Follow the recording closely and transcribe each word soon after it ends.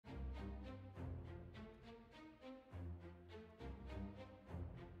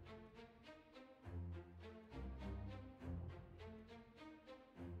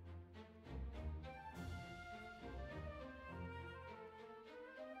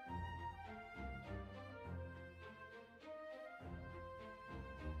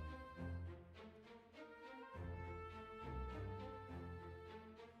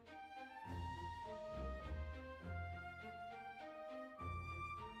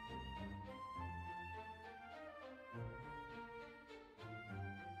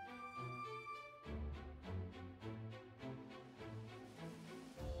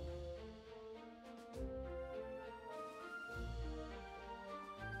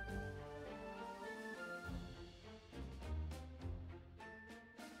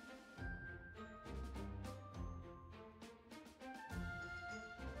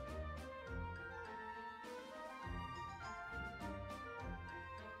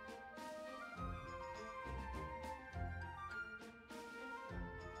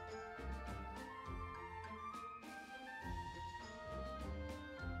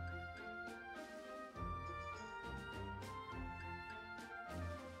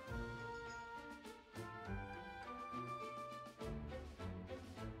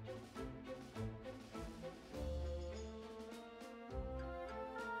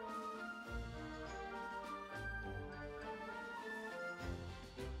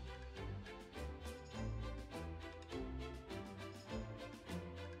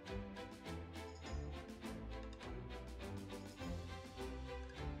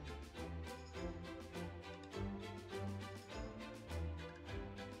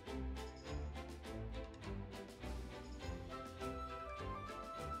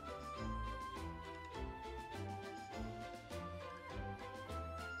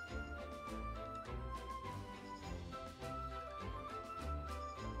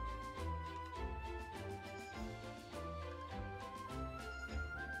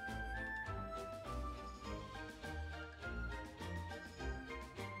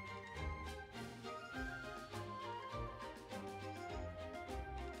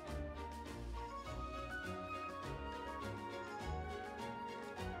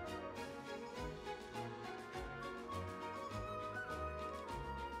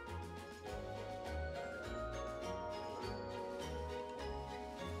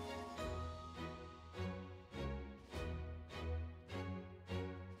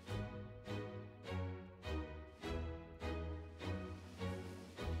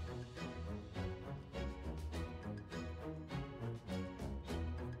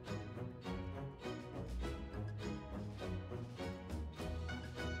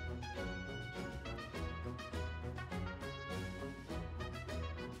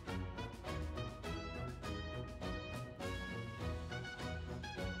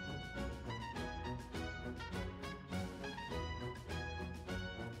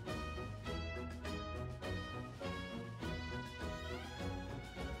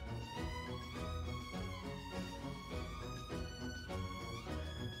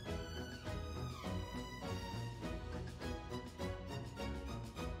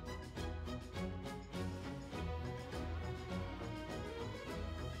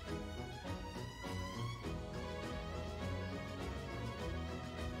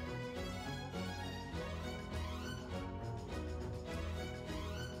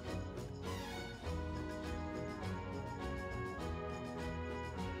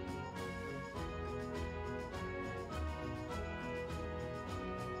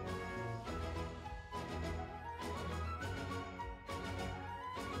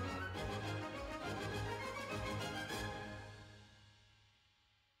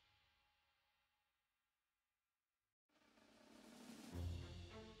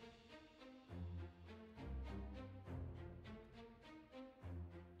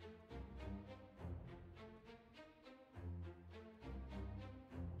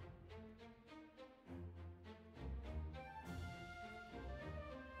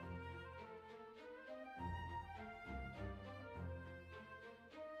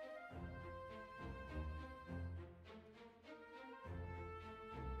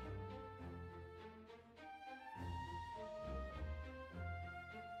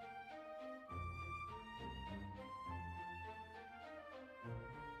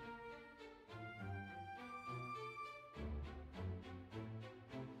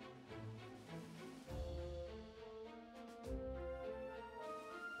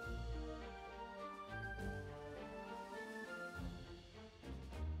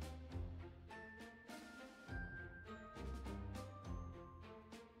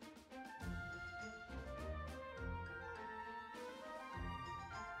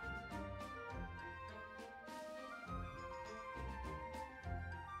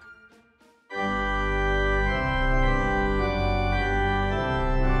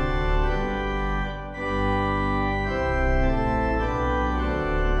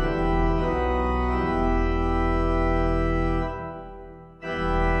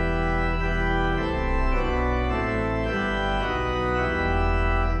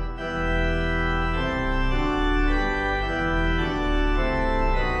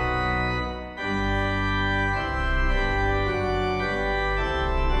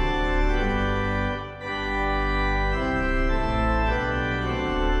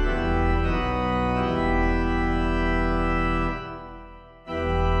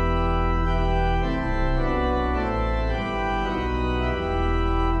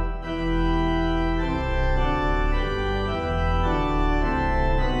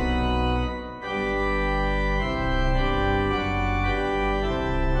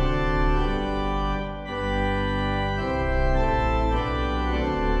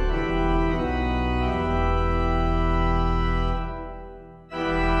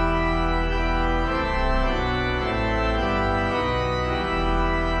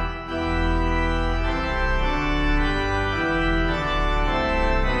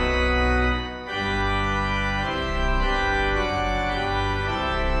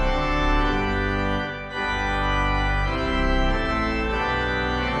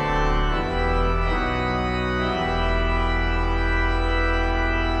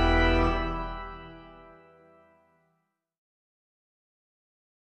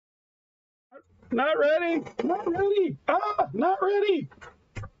Not ready. Not ready. Not ready.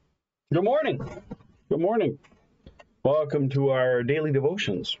 Good morning. Good morning. Welcome to our daily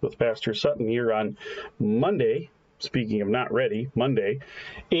devotions with Pastor Sutton here on Monday. Speaking of not ready, Monday,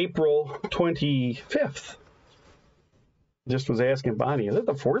 April 25th. Just was asking Bonnie, is it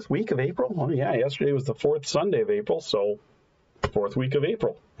the fourth week of April? Oh, yeah, yesterday was the fourth Sunday of April, so fourth week of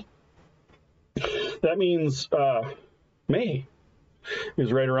April. That means May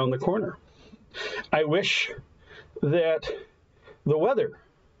is right around the corner. I wish that the weather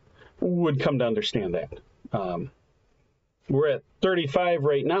would come to understand that. We're at 35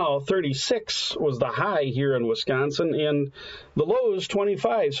 right now. 36 was the high here in Wisconsin, and the low is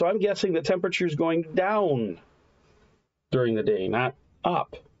 25. So I'm guessing the temperature is going down during the day, not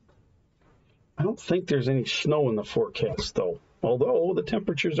up. I don't think there's any snow in the forecast, though, although the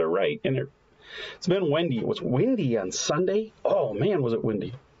temperatures are right, and it's been windy. It was windy on Sunday. Oh, man, was it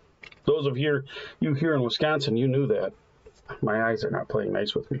windy. Those of you here in Wisconsin, you knew that. My eyes are not playing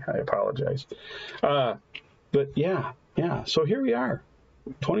nice with me. I apologize. But, yeah. So here we are,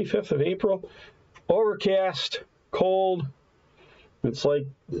 25th of April, overcast, cold. It's like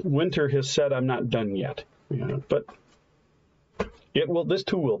winter has said, I'm not done yet. Yeah, but this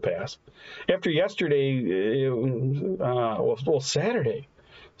too will pass. After yesterday,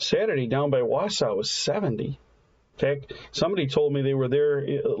 Saturday down by Wausau was 70. In fact, somebody told me they were there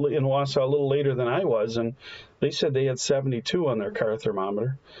in Wausau a little later than I was, and they said they had 72 on their car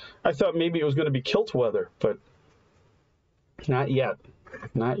thermometer. I thought maybe it was going to be kilt weather, but not yet.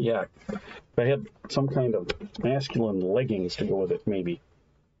 Not yet. If I had some kind of masculine leggings to go with it, maybe.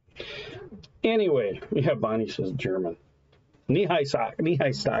 Anyway, Bonnie says German.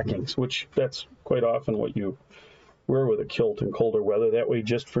 Knee-high stockings, which that's quite often what you wear with a kilt in colder weather. That way,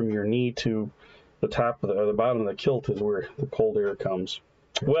 just from your knee to the top or the bottom of the kilt is where the cold air comes.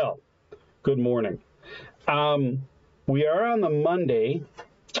 Well, good morning. We are on the Monday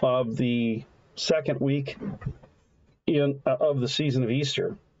of the second week of the season of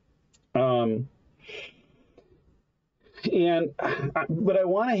Easter. But I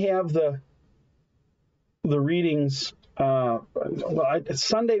want to have the readings.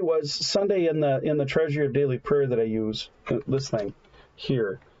 Sunday in the Treasury of Daily Prayer that I use. This thing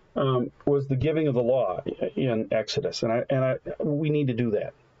here was the giving of the law in Exodus, and we need to do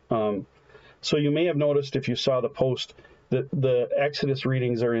that. So you may have noticed if you saw the post that the Exodus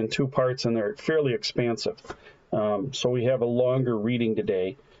readings are in two parts and they're fairly expansive. So we have a longer reading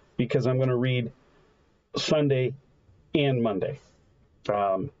today because I'm going to read Sunday and Monday.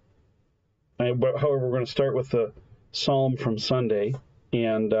 However, we're going to start with the Psalm from Sunday,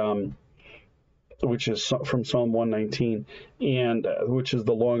 and which is from Psalm 119, and which is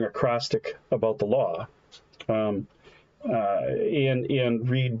the long acrostic about the law, and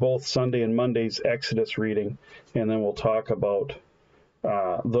read both Sunday and Monday's Exodus reading, and then we'll talk about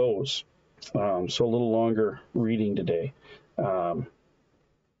those. So a little longer reading today. But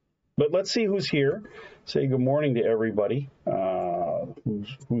let's see who's here. Say good morning to everybody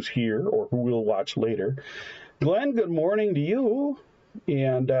who's here or who will watch later. Glenn, good morning to you.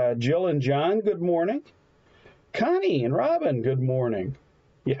 And Jill and John, good morning. Connie and Robin, good morning.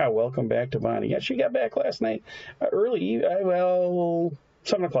 Yeah, welcome back to Bonnie. Yeah, she got back last night early,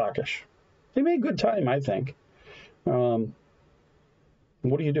 7 o'clock-ish. They made good time, I think. What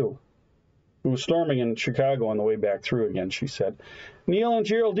do you do? It was storming in Chicago on the way back through again, she said. Neil and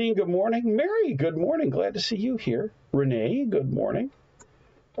Geraldine, good morning. Mary, good morning. Glad to see you here. Renee, good morning.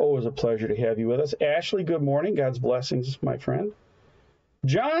 Always a pleasure to have you with us. Ashley, good morning. God's blessings, my friend.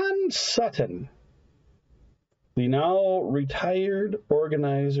 John Sutton, the now retired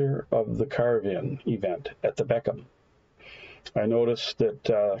organizer of the Carve-In event at the Beckham. I noticed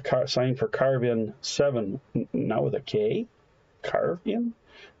that sign for Carve-In 7, now with a K, Carve-In,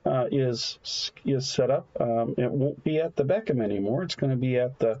 is set up. It won't be at the Beckham anymore. It's going to be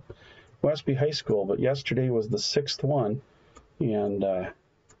at the Westby High School, but yesterday was the 6th one, and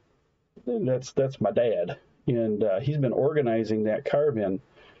that's my dad. And he's been organizing that Carve-In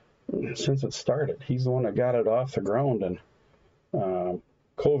since it started. He's the one that got it off the ground, and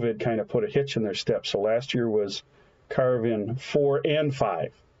COVID kind of put a hitch in their step. So last year was Carve-In 4 and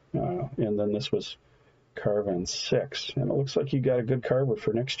 5, and then this was Carve-In 6. And it looks like you got a good carver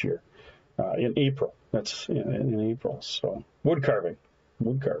for next year in April. That's in April. So wood carving.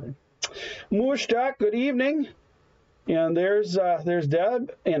 Mushtak, good evening. And there's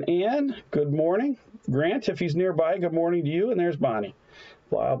Deb and Ann. Good morning. Grant, if he's nearby, good morning to you. And there's Bonnie.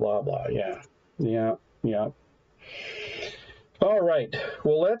 Blah, blah, blah. Yeah. All right.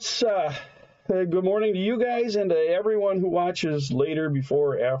 Well, let's good morning to you guys and to everyone who watches later,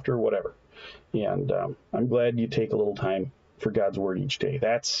 before, after, whatever. And I'm glad you take a little time for God's Word each day.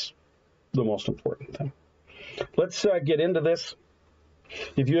 That's the most important thing. Let's get into this.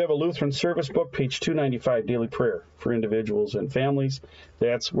 If you have a Lutheran service book, page 295, Daily Prayer for Individuals and Families,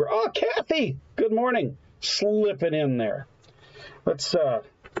 that's where, oh, Kathy, good morning, slipping in there. Let's go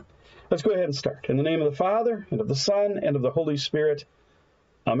ahead and start. In the name of the Father, and of the Son, and of the Holy Spirit,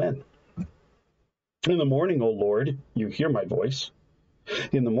 Amen. In the morning, O Lord, you hear my voice.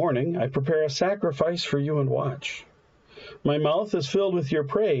 In the morning, I prepare a sacrifice for you and watch. My mouth is filled with your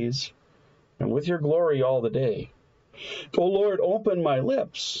praise, and with your glory all the day. O Lord, open my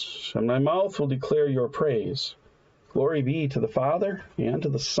lips, and my mouth will declare your praise. Glory be to the Father, and to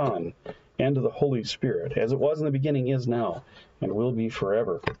the Son, and to the Holy Spirit, as it was in the beginning, is now, and will be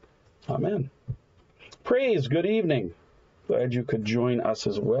forever. Amen. Praise, good evening. Glad you could join us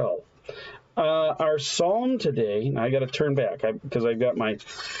as well. Our psalm today, and I got to turn back because I got my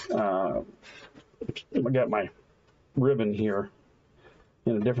ribbon here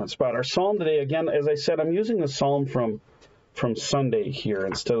in a different spot. Our psalm today, again, as I said, I'm using the psalm from Sunday here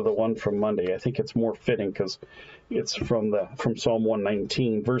instead of the one from Monday. I think it's more fitting because it's from Psalm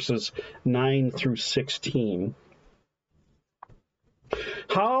 119, verses 9 through 16.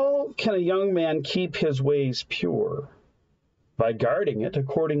 How can a young man keep his ways pure? By guarding it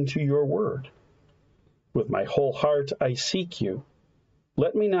according to your word. With my whole heart I seek you.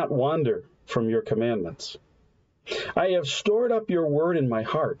 Let me not wander from your commandments. I have stored up your word in my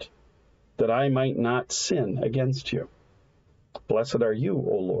heart, that I might not sin against you. Blessed are you,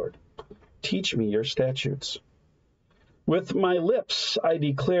 O Lord. Teach me your statutes. With my lips I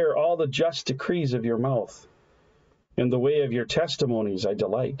declare all the just decrees of your mouth. In the way of your testimonies I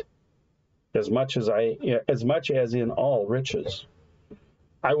delight, as much as in all riches.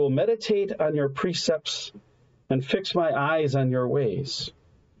 I will meditate on your precepts and fix my eyes on your ways.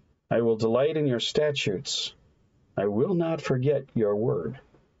 I will delight in your statutes. I will not forget your word.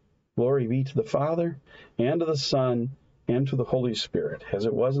 Glory be to the Father, and to the Son, and to the Holy Spirit, as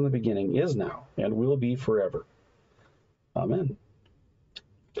it was in the beginning, is now, and will be forever. Amen.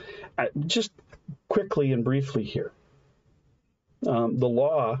 Just quickly and briefly here. The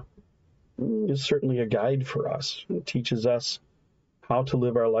law is certainly a guide for us. It teaches us how to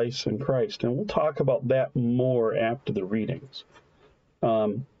live our lives in Christ. And we'll talk about that more after the readings.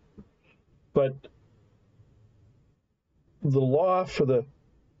 But the law for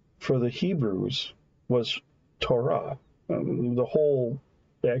the Hebrews was Torah. The whole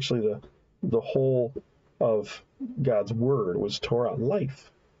of God's word was Torah.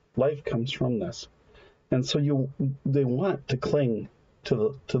 Life comes from this. And so they want to cling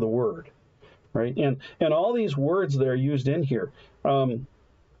to the word, right? And all these words that are used in here,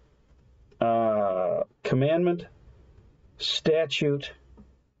 commandment, statute,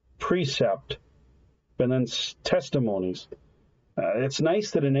 precept, and then testimonies. It's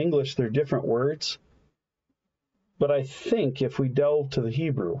nice that in English they're different words, but I think if we delve to the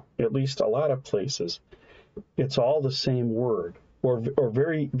Hebrew, at least a lot of places, it's all the same word, or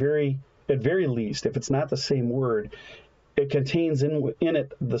very, very, at very least, if it's not the same word, it contains in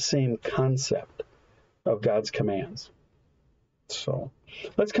it the same concept of God's commands. So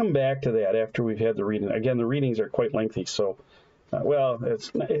let's come back to that after we've had the reading. Again, the readings are quite lengthy, so,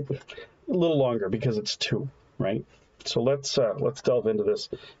 it's a little longer because it's 2, right? So let's delve into this,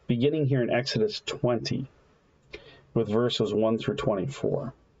 beginning here in Exodus 20 with verses 1 through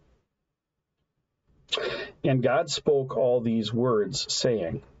 24. And God spoke all these words,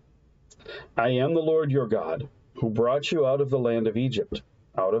 saying, I am the Lord your God, who brought you out of the land of Egypt,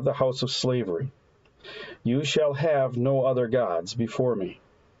 out of the house of slavery. You shall have no other gods before me.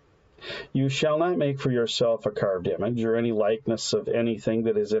 You shall not make for yourself a carved image, or any likeness of anything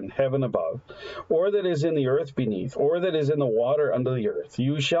that is in heaven above, or that is in the earth beneath, or that is in the water under the earth.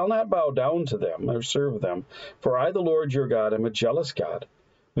 You shall not bow down to them, or serve them. For I, the Lord your God, am a jealous God,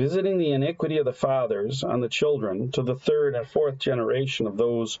 visiting the iniquity of the fathers on the children, to the 3rd and 4th generation of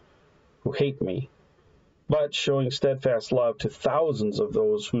those who hate me, but showing steadfast love to thousands of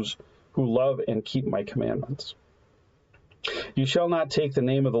those who love and keep my commandments. You shall not take the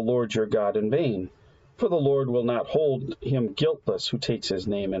name of the Lord your God in vain, for the Lord will not hold him guiltless who takes his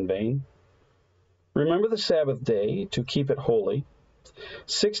name in vain. Remember the Sabbath day to keep it holy.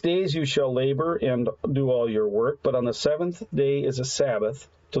 6 days you shall labor and do all your work, but on the 7th day is a Sabbath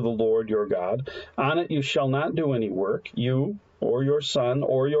to the Lord your God. On it you shall not do any work, you or your son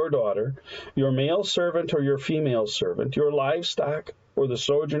or your daughter, your male servant or your female servant, your livestock or the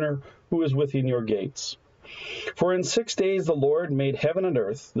sojourner who is within your gates. For in 6 days the Lord made heaven and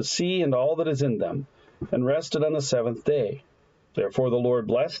earth, the sea and all that is in them, and rested on the 7th day. Therefore the Lord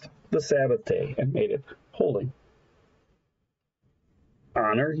blessed the Sabbath day and made it holy.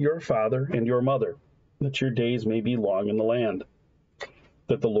 Honor your father and your mother, that your days may be long in the land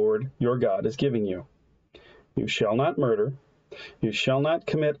that the Lord your God is giving you. You shall not murder. You shall not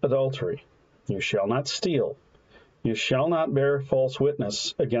commit adultery. You shall not steal. You shall not bear false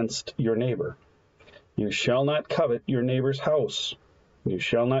witness against your neighbor. You shall not covet your neighbor's house. You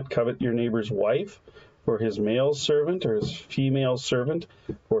shall not covet your neighbor's wife, or his male servant, or his female servant,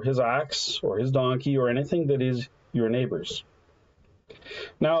 or his ox, or his donkey, or anything that is your neighbor's.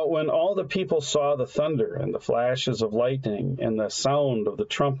 Now, when all the people saw the thunder and the flashes of lightning and the sound of the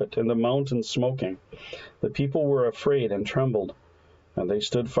trumpet and the mountain smoking, the people were afraid and trembled, and they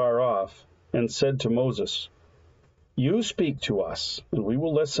stood far off and said to Moses, You speak to us, and we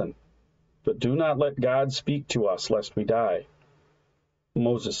will listen, but do not let God speak to us, lest we die.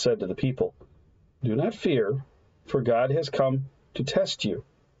 Moses said to the people, Do not fear, for God has come to test you,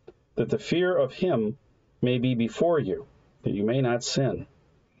 that the fear of him may be before you, that you may not sin.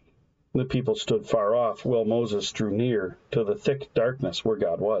 The people stood far off, while Moses drew near to the thick darkness where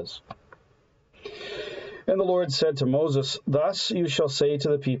God was. And the Lord said to Moses, Thus you shall say to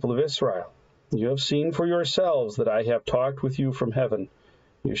the people of Israel, You have seen for yourselves that I have talked with you from heaven.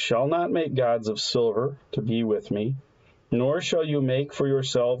 You shall not make gods of silver to be with me, nor shall you make for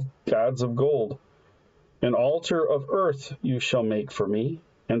yourself gods of gold. An altar of earth you shall make for me,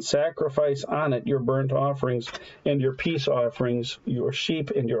 and sacrifice on it your burnt offerings and your peace offerings, your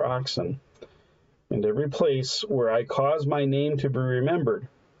sheep and your oxen. And every place where I cause my name to be remembered,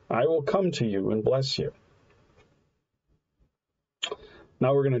 I will come to you and bless you.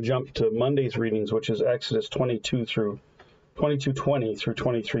 Now we're going to jump to Monday's readings, which is Exodus 22:20 through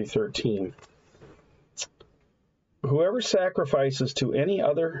 23:13. Whoever sacrifices to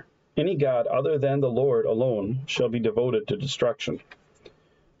any god other than the Lord alone shall be devoted to destruction.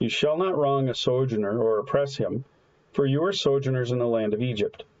 You shall not wrong a sojourner or oppress him, for you are sojourners in the land of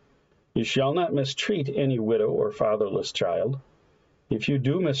Egypt. You shall not mistreat any widow or fatherless child. If you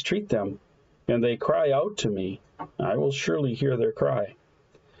do mistreat them, and they cry out to me, I will surely hear their cry.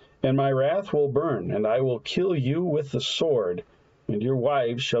 And my wrath will burn, and I will kill you with the sword, and your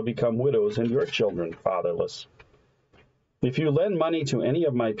wives shall become widows, and your children fatherless. If you lend money to any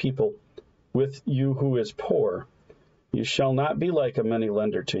of my people with you who is poor, you shall not be like a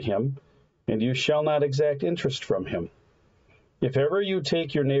moneylender to him, and you shall not exact interest from him. If ever you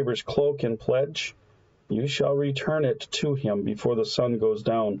take your neighbor's cloak in pledge, you shall return it to him before the sun goes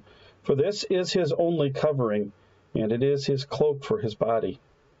down, for this is his only covering, and it is his cloak for his body.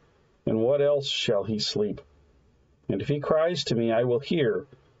 And what else shall he sleep? And if he cries to me, I will hear,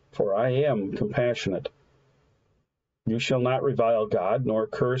 for I am compassionate. You shall not revile God, nor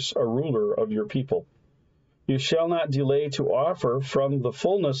curse a ruler of your people. You shall not delay to offer from the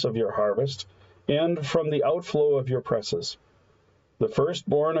fullness of your harvest, and from the outflow of your presses. The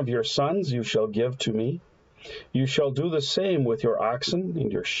firstborn of your sons you shall give to me. You shall do the same with your oxen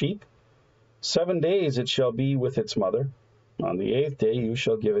and your sheep. 7 days it shall be with its mother. On the 8th day you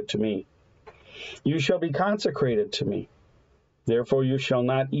shall give it to me. You shall be consecrated to me. Therefore you shall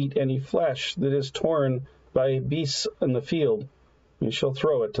not eat any flesh that is torn by beasts in the field. You shall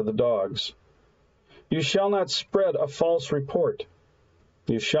throw it to the dogs. You shall not spread a false report.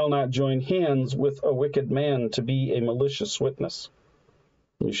 You shall not join hands with a wicked man to be a malicious witness.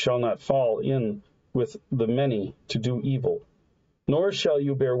 You shall not fall in with the many to do evil. Nor shall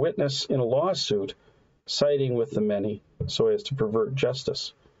you bear witness in a lawsuit, siding with the many, so as to pervert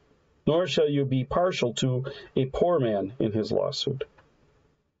justice. Nor shall you be partial to a poor man in his lawsuit.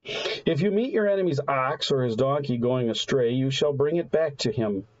 If you meet your enemy's ox or his donkey going astray, you shall bring it back to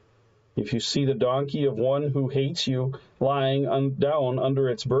him. If you see the donkey of one who hates you lying down under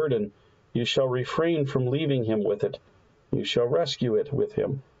its burden, you shall refrain from leaving him with it. You shall rescue it with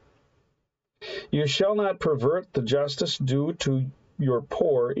him. You shall not pervert the justice due to your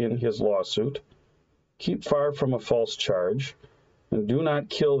poor in his lawsuit. Keep far from a false charge, and do not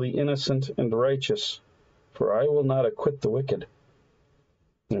kill the innocent and righteous, for I will not acquit the wicked.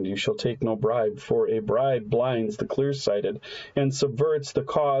 And you shall take no bribe, for a bribe blinds the clear-sighted and subverts the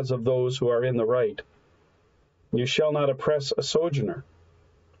cause of those who are in the right. You shall not oppress a sojourner.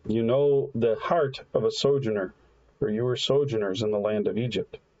 You know the heart of a sojourner, for you were sojourners in the land of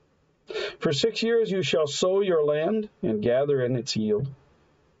Egypt. For 6 years you shall sow your land and gather in its yield.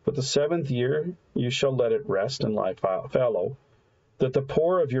 But the 7th year you shall let it rest and lie fallow, that the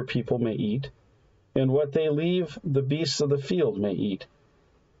poor of your people may eat, and what they leave the beasts of the field may eat.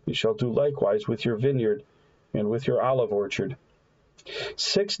 You shall do likewise with your vineyard and with your olive orchard.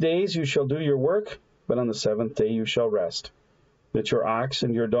 6 days you shall do your work, but on the 7th day you shall rest. that your ox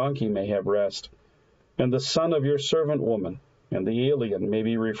and your donkey may have rest, and the son of your servant woman and the alien may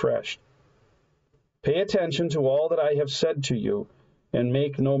be refreshed. Pay attention to all that I have said to you, and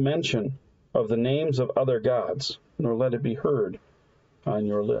make no mention of the names of other gods, nor let it be heard on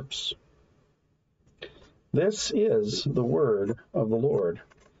your lips. This is the word of the Lord.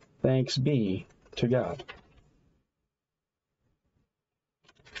 Thanks be to God.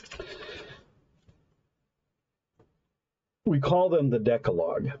 We call them the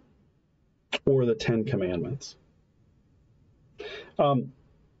Decalogue, or the Ten Commandments. But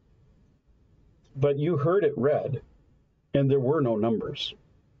you heard it read, and there were no numbers,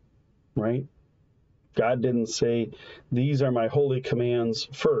 right? God didn't say, these are my holy commands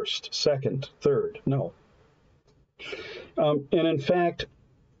first, second, third. No. And in fact,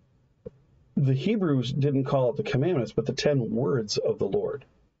 the Hebrews didn't call it the commandments, but the 10 words of the Lord.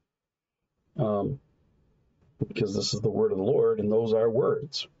 Because this is the word of the Lord, and those are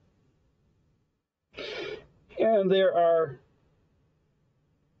words. And there are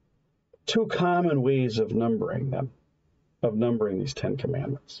two common ways of numbering them, of numbering these 10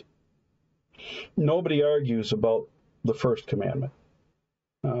 commandments. Nobody argues about the first commandment.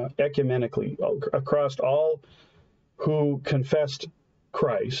 Ecumenically, across all who confessed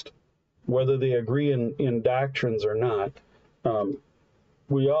Christ, whether they agree in doctrines or not,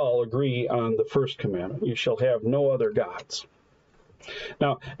 we all agree on the first commandment. You shall have no other gods.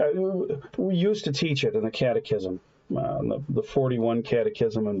 Now, we used to teach it in the catechism, the 41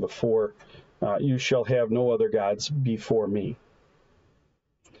 catechism and before, you shall have no other gods before me.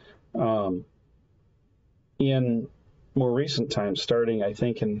 In more recent times, starting I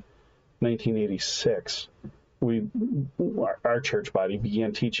think in 1986, our church body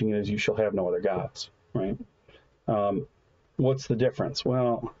began teaching it as you shall have no other gods, right? What's the difference?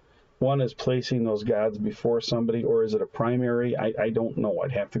 Well, one is placing those gods before somebody, or is it a primary? I don't know.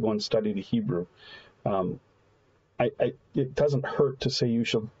 I'd have to go and study the Hebrew. It doesn't hurt to say you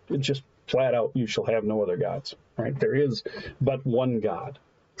shall, just flat out, you shall have no other gods, right? There is but one God.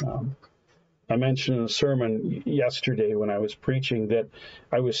 I mentioned in a sermon yesterday when I was preaching that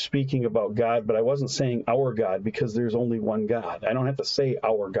I was speaking about God, but I wasn't saying our God because there's only one God. I don't have to say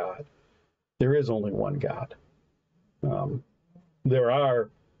our God. There is only one God. There are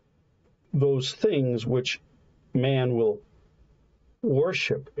those things which man will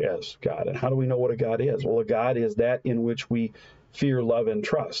worship as God. And how do we know what a God is? Well, a God is that in which we fear, love, and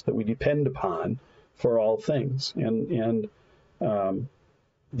trust, that we depend upon for all things. And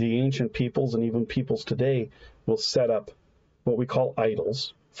the ancient peoples and even peoples today will set up what we call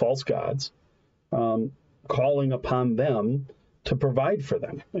idols, false gods, calling upon them to provide for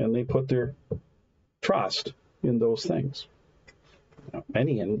them. And they put their trust in those things. Now,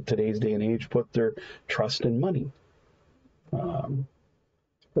 many in today's day and age put their trust in money,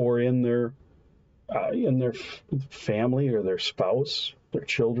 or in their family or their spouse, their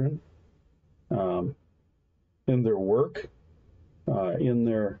children, in their work, in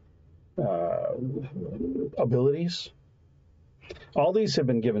their abilities. All these have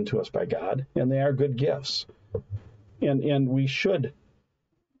been given to us by God, and they are good gifts. And we should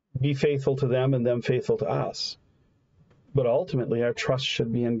be faithful to them and them faithful to us. But ultimately, our trust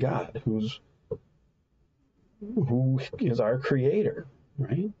should be in God, who is our creator,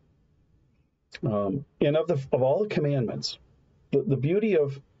 right? And of all the commandments, the beauty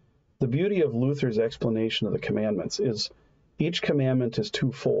of Luther's explanation of the commandments is each commandment is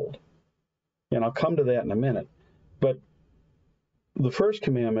twofold. And I'll come to that in a minute. But the first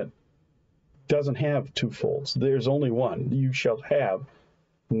commandment doesn't have two folds. There's only one. You shall have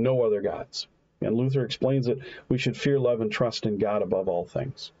no other gods. And Luther explains that we should fear, love, and trust in God above all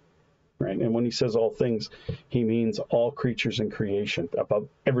things. Right? And when he says all things, he means all creatures in creation, above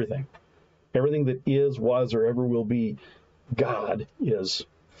everything. Everything that is, was, or ever will be, God is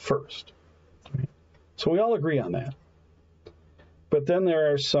first. Right? So we all agree on that. But then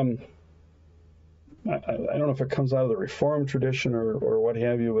there are some, I don't know if it comes out of the Reformed tradition or what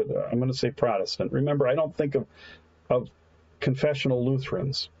have you, but I'm going to say Protestant. Remember, I don't think of confessional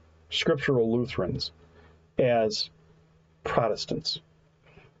Lutherans, scriptural Lutherans, as Protestants,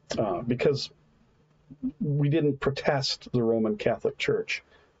 because we didn't protest the Roman Catholic Church.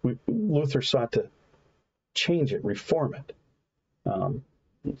 Luther sought to change it, reform it.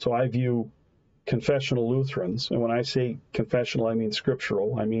 So I view confessional Lutherans, and when I say confessional, I mean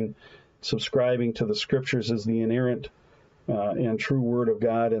scriptural. I mean subscribing to the scriptures as the inerrant and true word of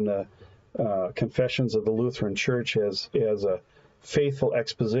God, and the confessions of the Lutheran Church as a faithful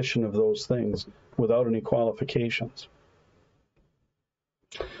exposition of those things without any qualifications.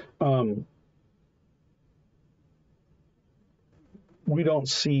 we don't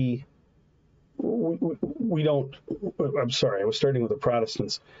see, we don't, I'm sorry, I was starting with the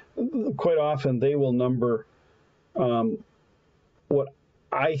Protestants. Quite often they will number what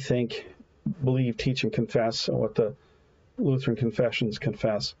I believe, teach, and confess, and what the Lutheran confessions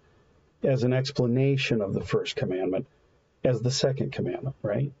confess as an explanation of the first commandment as the second commandment,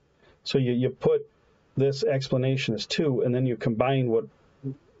 right? So you put this explanation as 2, and then you combine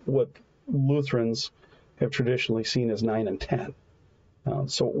what Lutherans have traditionally seen as 9 and 10.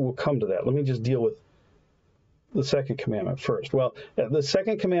 So we'll come to that. Let me just deal with the second commandment first. Well, the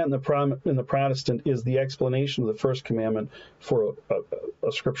second commandment in the Protestant is the explanation of the first commandment for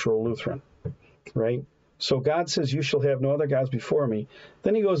a scriptural Lutheran, right? So God says, you shall have no other gods before me.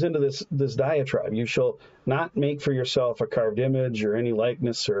 Then he goes into this diatribe. You shall not make for yourself a carved image or any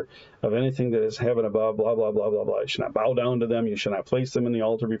likeness or of anything that is heaven above, blah, blah, blah, blah, blah. You shall not bow down to them. You shall not place them in the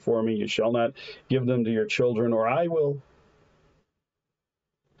altar before me. You shall not give them to your children, or I will.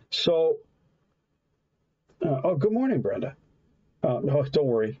 So, good morning, Brenda. No, don't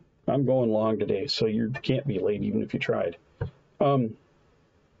worry. I'm going long today, so you can't be late even if you tried.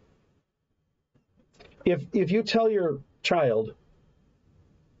 If you tell your child,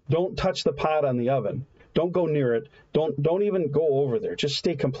 don't touch the pot on the oven, don't go near it, don't even go over there, just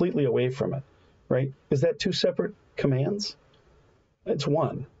stay completely away from it, right? Is that 2 separate commands? It's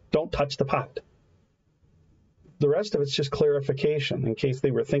one. Don't touch the pot. The rest of it's just clarification in case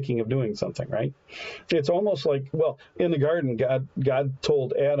they were thinking of doing something, right? It's almost like, well, in the garden, God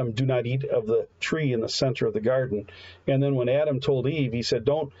told Adam, do not eat of the tree in the center of the garden. And then when Adam told Eve, he said,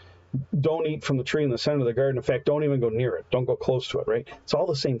 don't eat from the tree in the center of the garden. In fact, don't even go near it. Don't go close to it, right? It's all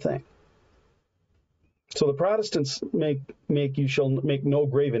the same thing. So the Protestants make you shall make no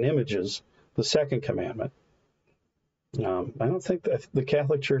graven images, the second commandment. I don't think that the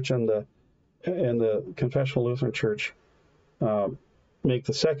Catholic Church and the Confessional Lutheran Church make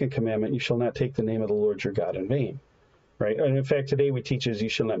the second commandment, you shall not take the name of the Lord your God in vain, right? And in fact, today we teach is you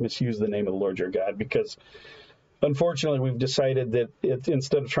shall not misuse the name of the Lord your God, because unfortunately, we've decided that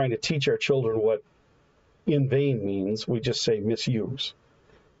instead of trying to teach our children what in vain means, we just say misuse,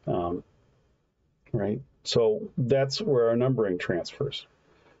 right? So that's where our numbering transfers.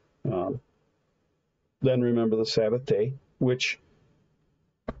 Then remember the Sabbath day, which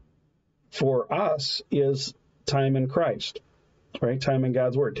for us is time in Christ, right? Time in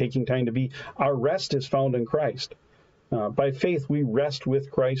God's Word, taking time to be. Our rest is found in Christ. By faith, we rest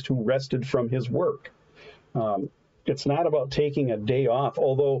with Christ who rested from his work. It's not about taking a day off,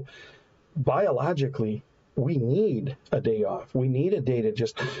 although biologically we need a day off. We need a day to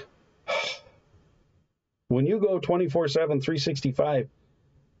just, when you go 24/7, 365,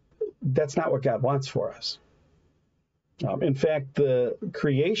 that's not what God wants for us. In fact, the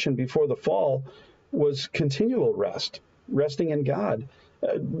creation before the fall was continual rest, resting in God.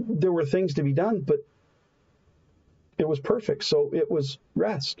 There were things to be done, but it was perfect, so it was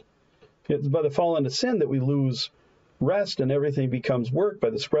rest. It's by the fall into sin that we lose rest and everything becomes work. By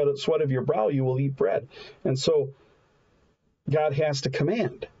the sweat of your brow, you will eat bread. And so God has to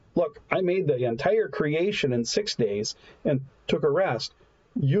command. Look, I made the entire creation in 6 days and took a rest.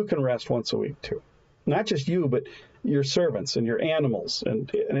 You can rest once a week too. Not just you, but your servants and your animals and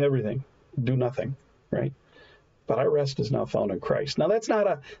everything. Do nothing, right? But our rest is now found in Christ. Now that's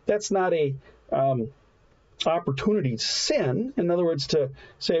not a opportunity to sin. In other words, to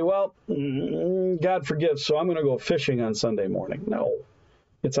say, well, God forgives, so I'm going to go fishing on Sunday morning. No.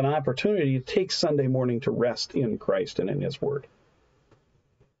 It's an opportunity to take Sunday morning to rest in Christ and in his word.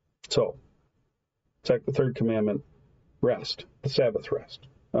 So, the third commandment, rest, the Sabbath rest.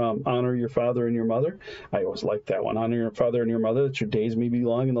 Honor your father and your mother. I always like that one. Honor your father and your mother, that your days may be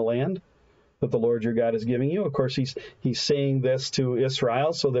long in the land that the Lord your God is giving you. Of course, he's saying this to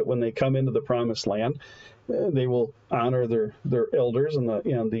Israel so that when they come into the promised land, they will honor their elders and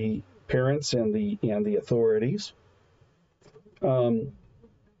the parents and the authorities.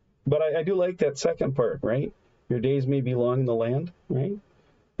 But I do like that second part, right? Your days may be long in the land, right?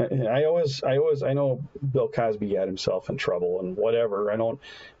 I know Bill Cosby got himself in trouble and whatever. I don't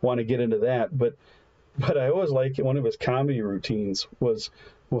want to get into that, but I always like one of his comedy routines was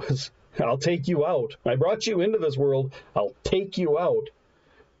I'll take you out. I brought you into this world. I'll take you out.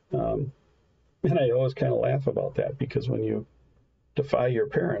 And I always kind of laugh about that, because when you defy your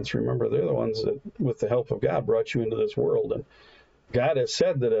parents, remember they're the ones that, with the help of God, brought you into this world. And God has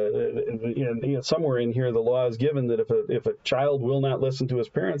said that somewhere in here the law is given that if a child will not listen to his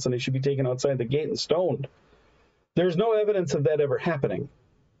parents, then they should be taken outside the gate and stoned. There's no evidence of that ever happening,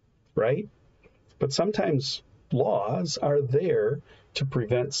 right? But sometimes laws are there to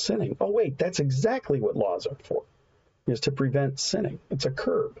prevent sinning. Oh, wait, that's exactly what laws are for. is to prevent sinning. It's a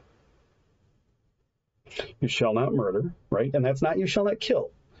curb. You shall not murder, right? And that's not you shall not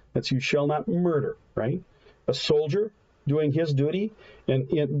kill. That's you shall not murder, right? A soldier doing his duty and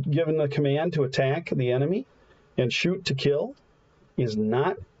given the command to attack the enemy and shoot to kill is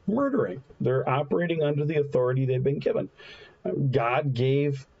not murdering. They're operating under the authority they've been given. God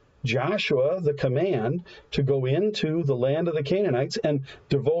gave Joshua the command to go into the land of the Canaanites and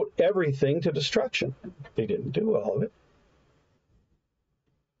devote everything to destruction. They didn't do all of it.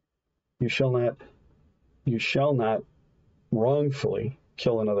 You shall not wrongfully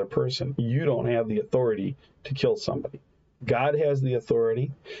kill another person. You don't have the authority to kill somebody. God has the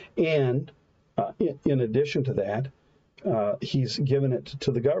authority, and in addition to that, he's given it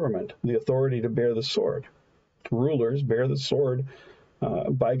to the government, the authority to bear the sword. Rulers bear the sword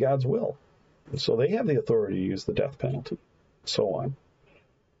by God's will. So they have the authority to use the death penalty, so on.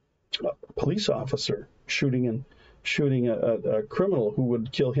 A police officer shooting a criminal who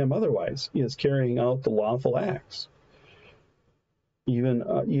would kill him otherwise is carrying out the lawful acts. Even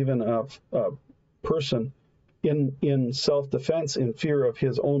a person in self-defense, in fear of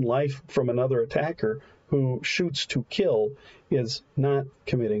his own life from another attacker who shoots to kill, is not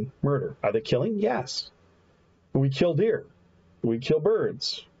committing murder. Are they killing? Yes. We kill deer. We kill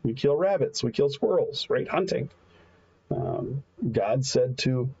birds. We kill rabbits. We kill squirrels, right? Hunting. God said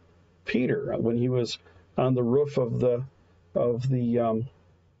to Peter when he was on the roof of the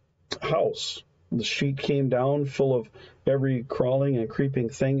house, the sheet came down full of every crawling and creeping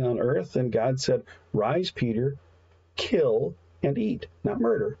thing on earth, and God said, "Rise, Peter, kill and eat." Not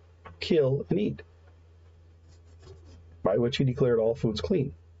murder, kill and eat. By which he declared all foods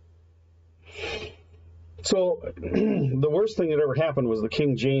clean. So the worst thing that ever happened was the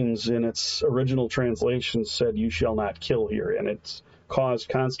King James, in its original translation, said, "You shall not kill" here, and it's caused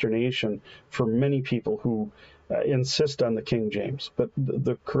consternation for many people who insist on the King James. But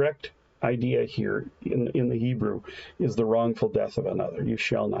the correct idea here in the Hebrew is the wrongful death of another. You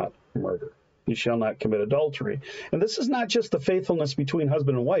shall not murder. You shall not commit adultery. And this is not just the faithfulness between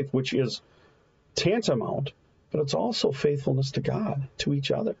husband and wife, which is tantamount, but it's also faithfulness to God, to each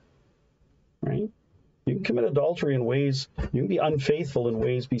other, right? You can commit adultery in ways, you can be unfaithful in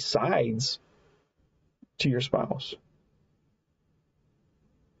ways besides to your spouse.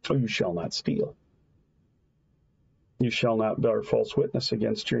 Oh, you shall not steal. You shall not bear false witness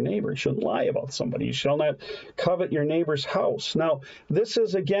against your neighbor. You shouldn't lie about somebody. You shall not covet your neighbor's house. Now, this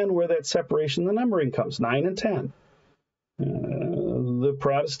is, again, where that separation, the numbering comes, 9 and 10. The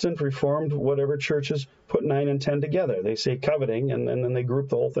Protestant, Reformed, whatever churches put 9 and 10 together. They say coveting, and then they group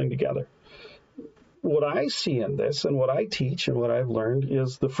the whole thing together. What I see in this, and what I teach, and what I've learned,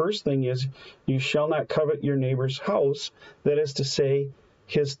 is the first thing is you shall not covet your neighbor's house. That is to say,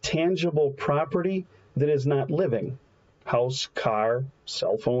 his tangible property that is not living. House, car,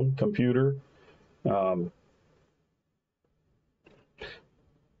 cell phone, computer,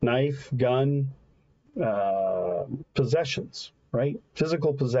 knife, gun, possessions, right?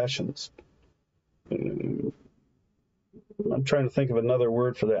 Physical possessions. I'm trying to think of another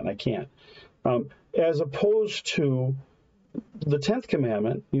word for that, and I can't. As opposed to the 10th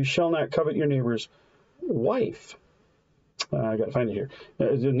commandment, you shall not covet your neighbor's wife. I got to find it here.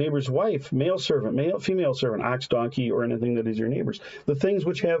 Your neighbor's wife, male servant, female servant, ox, donkey, or anything that is your neighbor's. The things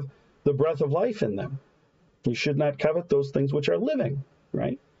which have the breath of life in them. You should not covet those things which are living,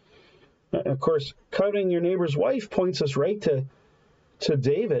 right? Of course, coveting your neighbor's wife points us right to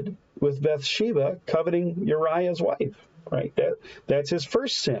David with Bathsheba coveting Uriah's wife, right? That's his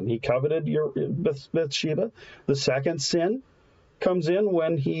first sin. He coveted Bathsheba. The second sin comes in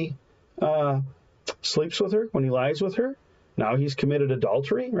when he sleeps with her, when he lies with her. Now he's committed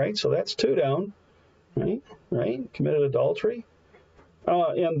adultery, right? So that's 2 down, right? Committed adultery.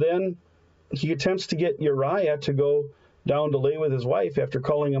 And then he attempts to get Uriah to go down to lay with his wife after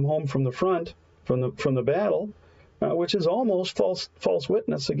calling him home from the front, from the battle, which is almost false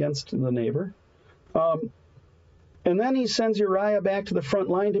witness against the neighbor. And then he sends Uriah back to the front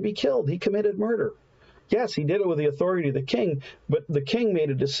line to be killed. He committed murder. Yes, he did it with the authority of the king, but the king made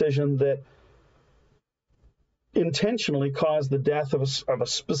a decision that intentionally caused the death of a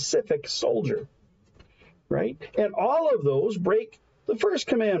specific soldier, right? And all of those break the first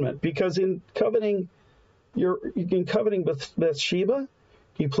commandment, because in coveting Bathsheba,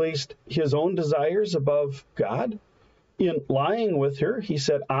 he placed his own desires above God. In lying with her, he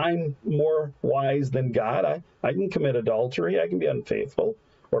said, "I'm more wise than God. I can commit adultery. I can be unfaithful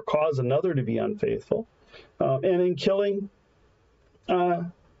or cause another to be unfaithful." And in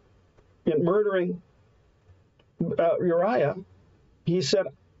murdering Uriah, he said,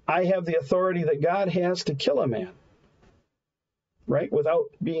 "I have the authority that God has to kill a man." right? Without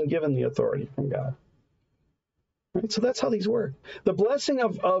being given the authority from God. Right? So that's how these work. The blessing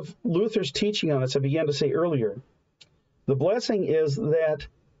of Luther's teaching on this, I began to say earlier, the blessing is that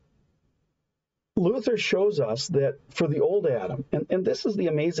Luther shows us that for the old Adam, and this is the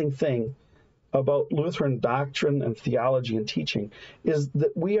amazing thing about Lutheran doctrine and theology and teaching, is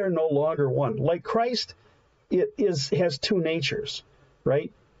that we are no longer one. Like Christ, has two natures,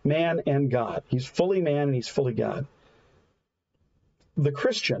 right? Man and God. He's fully man and he's fully God. The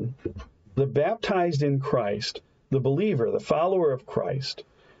Christian, the baptized in Christ, the believer, the follower of Christ,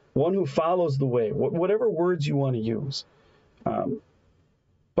 one who follows the way, whatever words you want to use,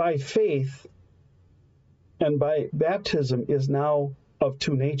 by faith and by baptism is now of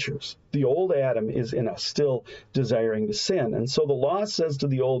two natures. The old Adam is in us, still desiring to sin. And so the law says to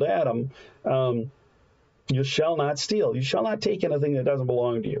the old Adam, you shall not steal. You shall not take anything that doesn't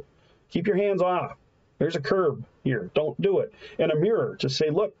belong to you. Keep your hands off. There's a curb here. Don't do it. And a mirror to say,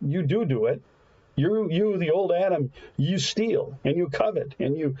 look, you do it. You, the old Adam, you steal and you covet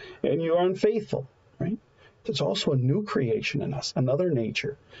and you are unfaithful, right? There's also a new creation in us, another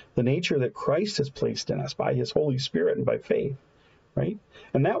nature, the nature that Christ has placed in us by his Holy Spirit and by faith, right?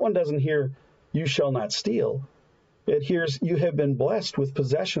 And that one doesn't hear, you shall not steal. It hears, you have been blessed with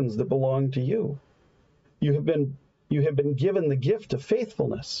possessions that belong to you. You have been given the gift of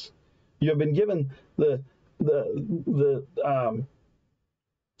faithfulness. You have been given a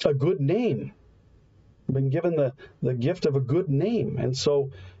good name. You've been given the gift of a good name. And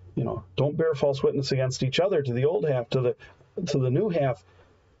so, don't bear false witness against each other. To the old half, to the new half,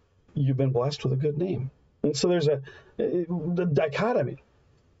 you've been blessed with a good name. And so there's the dichotomy,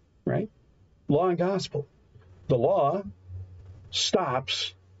 right? Law and gospel. The law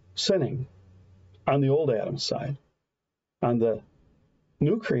stops sinning on the old Adam's side. On the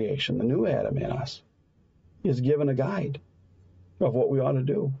new creation, the new Adam in us, is given a guide of what we ought to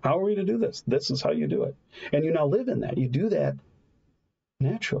do. How are we to do this? This is how you do it. And you now live in that. You do that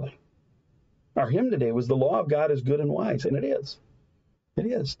naturally. Our hymn today was, the law of God is good and wise, and it is. It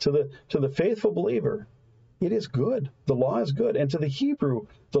is. To the faithful believer, it is good. The law is good. And to the Hebrew,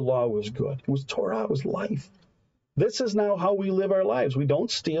 the law was good. It was Torah, it was life. This is now how we live our lives. We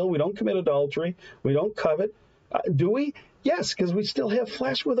don't steal. We don't commit adultery. We don't covet. Do we? Yes, because we still have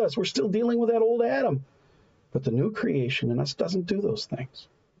flesh with us. We're still dealing with that old Adam. But the new creation in us doesn't do those things.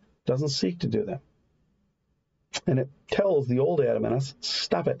 Doesn't seek to do them. And it tells the old Adam in us,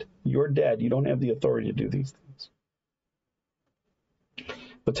 stop it. You're dead. You don't have the authority to do these things.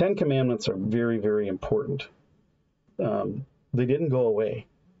 The Ten Commandments are very, very important. They didn't go away.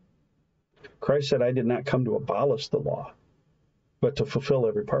 Christ said, I did not come to abolish the law, but to fulfill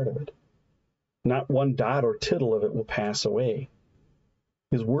every part of it. Not one dot or tittle of it will pass away.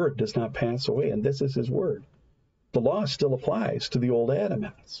 His word does not pass away, and this is his word. The law still applies to the old Adam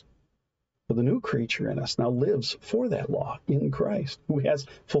in us. But the new creature in us now lives for that law in Christ, who has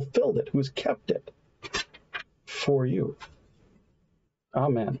fulfilled it, who has kept it for you.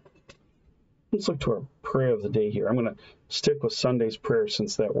 Amen. Let's look to our prayer of the day here. I'm going to stick with Sunday's prayer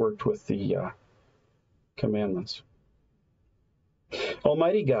since that worked with the commandments.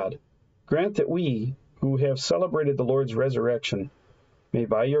 Almighty God, grant that we, who have celebrated the Lord's resurrection, may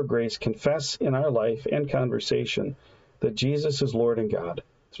by your grace confess in our life and conversation that Jesus is Lord and God,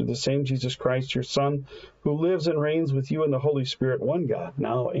 through the same Jesus Christ, your Son, who lives and reigns with you in the Holy Spirit, one God,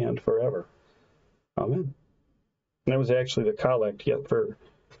 now and forever. Amen. And that was actually the collect yet for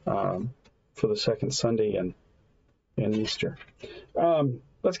the second Sunday in Easter.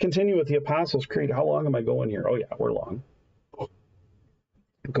 Let's continue with the Apostles' Creed. How long am I going here? Oh, yeah, we're long.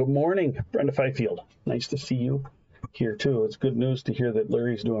 Good morning, Brenda Fifield. Nice to see you here, too. It's good news to hear that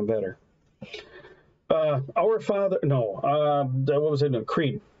Larry's doing better. Our Father, what was it? No,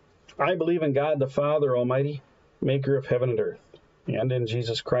 Creed. I believe in God the Father Almighty, maker of heaven and earth, and in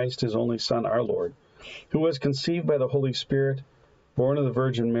Jesus Christ, his only Son, our Lord, who was conceived by the Holy Spirit, born of the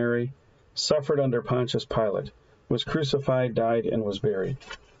Virgin Mary, suffered under Pontius Pilate, was crucified, died, and was buried.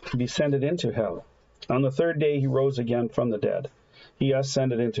 He descended into hell. On the third day he rose again from the dead. He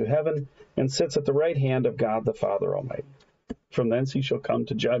ascended into heaven and sits at the right hand of God the Father Almighty. From thence he shall come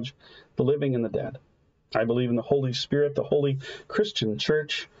to judge the living and the dead. I believe in the Holy Spirit, the holy Christian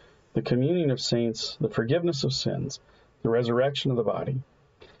church, the communion of saints, the forgiveness of sins, the resurrection of the body,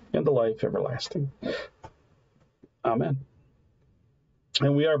 and the life everlasting. Amen.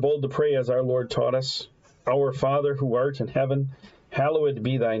 And we are bold to pray as our Lord taught us. Our Father, who art in heaven, hallowed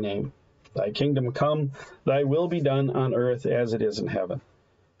be thy name. Thy kingdom come, thy will be done on earth as it is in heaven.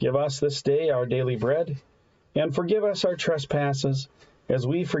 Give us this day our daily bread, and forgive us our trespasses, as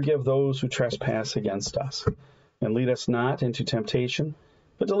we forgive those who trespass against us. And lead us not into temptation,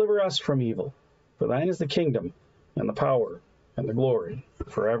 but deliver us from evil. For thine is the kingdom, and the power, and the glory,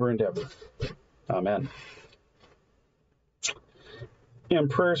 forever and ever. Amen. And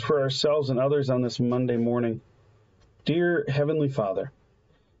prayers for ourselves and others on this Monday morning. Dear Heavenly Father,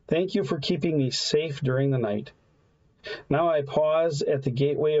 thank you for keeping me safe during the night. Now I pause at the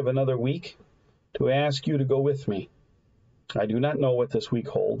gateway of another week to ask you to go with me. I do not know what this week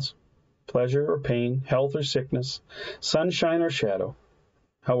holds, pleasure or pain, health or sickness, sunshine or shadow.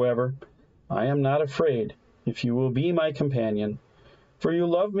 However, I am not afraid if you will be my companion, for you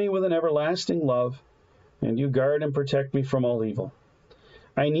love me with an everlasting love, and you guard and protect me from all evil.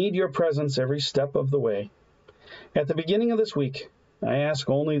 I need your presence every step of the way. At the beginning of this week, I ask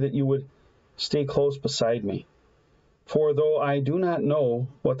only that you would stay close beside me. For though I do not know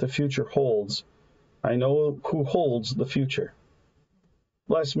what the future holds, I know who holds the future.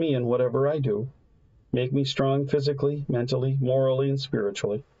 Bless me in whatever I do. Make me strong physically, mentally, morally, and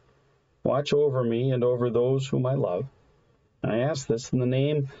spiritually. Watch over me and over those whom I love. I ask this in the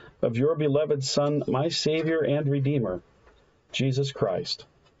name of your beloved Son, my Savior and Redeemer, Jesus Christ.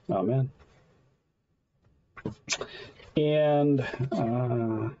 Amen. And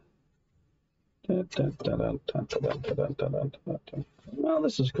well,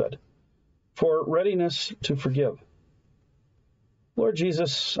 this is good. For readiness to forgive. Lord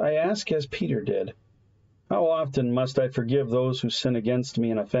Jesus, I ask as Peter did, how often must I forgive those who sin against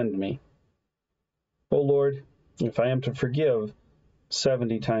me and offend me? O Lord, if I am to forgive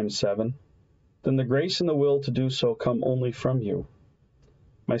 70 times 7, then the grace and the will to do so come only from you.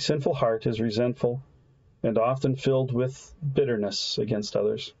 My sinful heart is resentful and often filled with bitterness against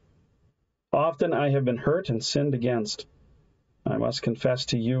others. Often I have been hurt and sinned against. I must confess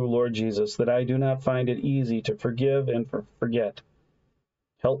to you, Lord Jesus, that I do not find it easy to forgive and forget.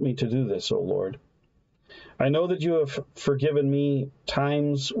 Help me to do this, O Lord. I know that you have forgiven me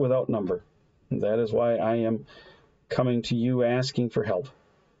times without number, and that is why I am coming to you asking for help.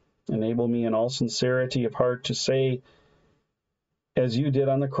 Enable me in all sincerity of heart to say, as you did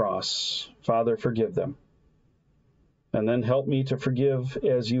on the cross, Father, forgive them. And then help me to forgive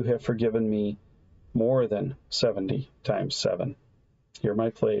as you have forgiven me more than 70 times 7. Hear my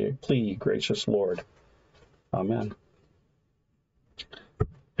plea, gracious Lord. Amen.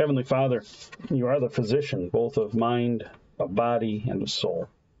 Heavenly Father, you are the physician, both of mind, of body, and of soul.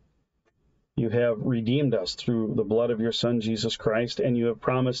 You have redeemed us through the blood of your Son, Jesus Christ, and you have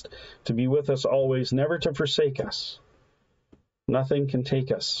promised to be with us always, never to forsake us. Nothing can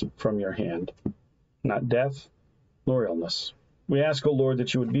take us from your hand, not death nor illness. We ask, O Lord,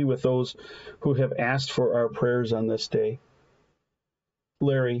 that you would be with those who have asked for our prayers on this day.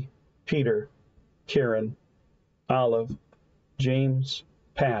 Larry, Peter, Karen, Olive, James,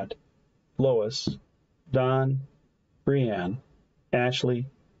 Pat, Lois, Don, Brianne, Ashley,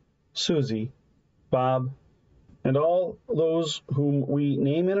 Susie, Bob, and all those whom we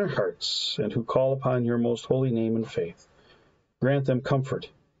name in our hearts and who call upon your most holy name in faith. Grant them comfort.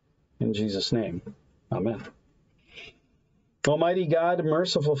 In Jesus' name, amen. Almighty God,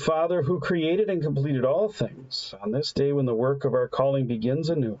 merciful Father, who created and completed all things, on this day when the work of our calling begins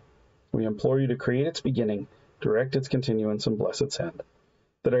anew, we implore you to create its beginning, direct its continuance, and bless its end,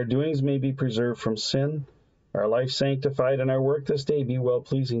 that our doings may be preserved from sin, our life sanctified, and our work this day be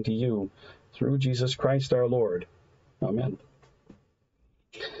well-pleasing to you, through Jesus Christ our Lord. Amen.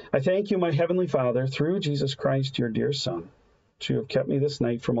 I thank you, my heavenly Father, through Jesus Christ, your dear Son, that you have kept me this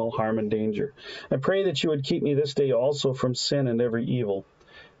night from all harm and danger. I pray that you would keep me this day also from sin and every evil,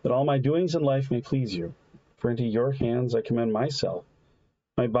 that all my doings in life may please you. For into your hands I commend myself,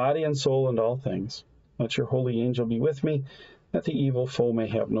 my body and soul, and all things. Let your holy angel be with me, that the evil foe may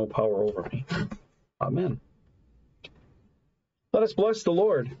have no power over me. Amen. Let us bless the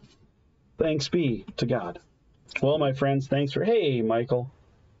Lord. Thanks be to God. Well, my friends, thanks for... Hey, Michael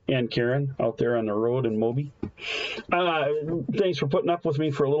and Karen out there on the road in Moby. Thanks for putting up with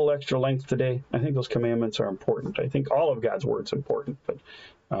me for a little extra length today. I think those commandments are important. I think all of God's word's important, but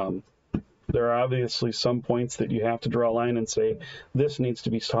there are obviously some points that you have to draw a line and say, this needs to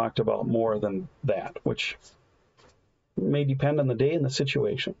be talked about more than that, which may depend on the day and the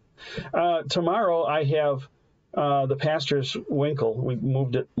situation. Tomorrow I have the pastor's winkle. We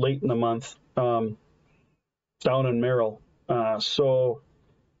moved it late in the month down in Merrill. So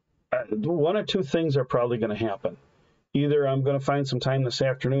one or two things are probably going to happen. Either I'm going to find some time this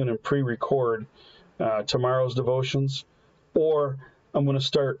afternoon and pre-record tomorrow's devotions, or I'm going to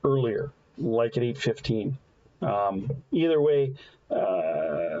start earlier, like at 8:15. Either way,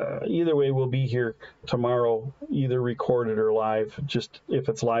 we'll be here tomorrow, either recorded or live. Just if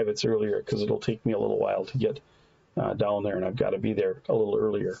it's live, it's earlier because it'll take me a little while to get down there, and I've got to be there a little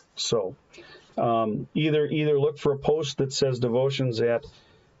earlier. So either look for a post that says devotions at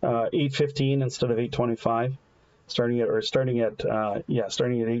 8:15 instead of 8:25, starting at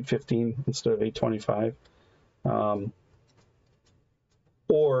 8:15 instead of 8:25,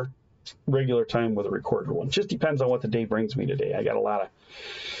 or regular time with a recorded one. Just depends on what the day brings me today. I got a lot of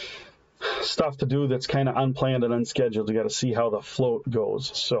stuff to do that's kind of unplanned and unscheduled. You got to see how the float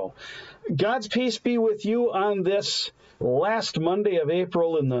goes. So God's peace be with you on this last Monday of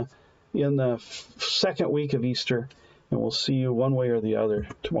April in the second week of Easter, and we'll see you one way or the other.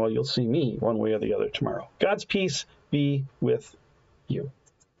 Well, you'll see me one way or the other tomorrow. God's peace be with you.